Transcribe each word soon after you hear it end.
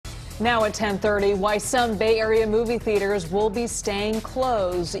Now at 10:30, why some Bay Area movie theaters will be staying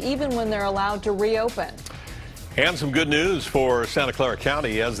closed even when they're allowed to reopen. And some good news for Santa Clara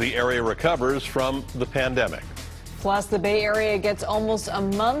County as the area recovers from the pandemic. Plus, the Bay Area gets almost a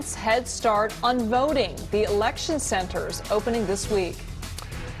month's head start on voting. The election centers opening this week.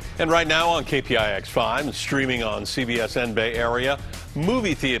 And right now on KPIX5 and streaming on CBSN Bay Area,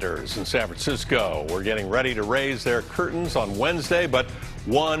 movie theaters in San Francisco were getting ready to raise their curtains on Wednesday, but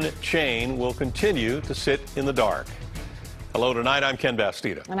one chain will continue to sit in the dark. Hello tonight, I'm Ken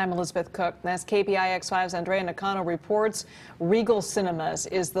Bastida. And I'm Elizabeth Cook. As KPIX5's Andrea Nakano reports, Regal Cinemas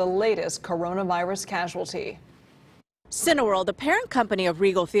is the latest coronavirus casualty. Cineworld, the parent company of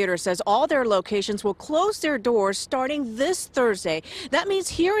Regal Theater, says all their locations will close their doors starting this Thursday. That means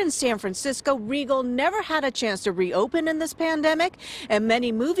here in San Francisco, Regal never had a chance to reopen in this pandemic, and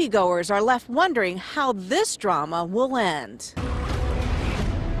many moviegoers are left wondering how this drama will end.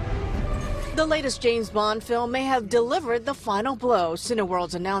 The latest James Bond film may have delivered the final blow.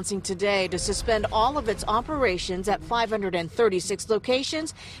 Cineworld's announcing today to suspend all of its operations at 536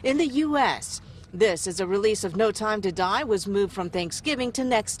 locations in the U.S. This, as a release of No Time to Die was moved from Thanksgiving to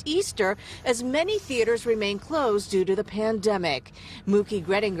next Easter, as many theaters remain closed due to the pandemic. Mookie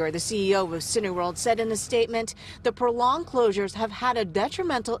Gredinger, the CEO of Cineworld, said in a statement, the prolonged closures have had a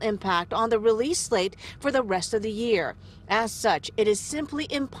detrimental impact on the release slate for the rest of the year. As such, it is simply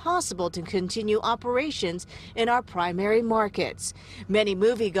impossible to continue operations in our primary markets. Many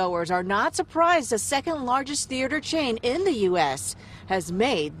moviegoers are not surprised the second largest theater chain in the U.S. has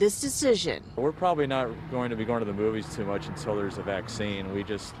made this decision. We're probably not going to be going to the movies too much until there's a vaccine.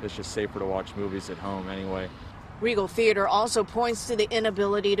 It's just safer to watch movies at home anyway. Regal Theater also points to the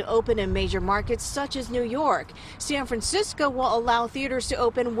inability to open in major markets such as New York. San Francisco will allow theaters to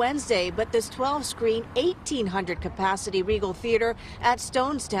open Wednesday, but this 12-screen, 1,800-capacity Regal Theater at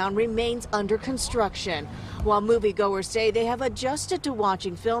Stonestown remains under construction. While moviegoers say they have adjusted to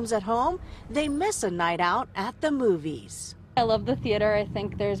watching films at home, they miss a night out at the movies. I love the theater. I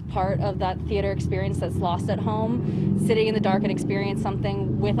think there's part of that theater experience that's lost at home. Sitting in the dark and experience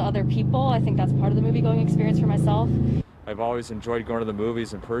something with other people, I think that's part of the movie-going experience for myself. I've always enjoyed going to the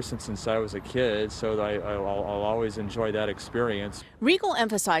movies in person since I was a kid, so I'll always enjoy that experience. Regal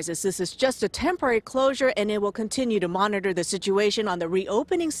emphasizes this is just a temporary closure, and it will continue to monitor the situation on the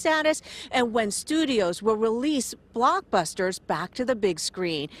reopening status and when studios will release blockbusters back to the big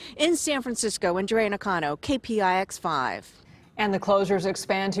screen. In San Francisco, Andrea Nakano, KPIX5. And the closures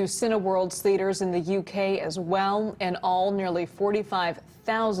expand to Cineworld's theaters in the UK as well. In all, nearly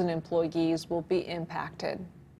 45,000 employees will be impacted.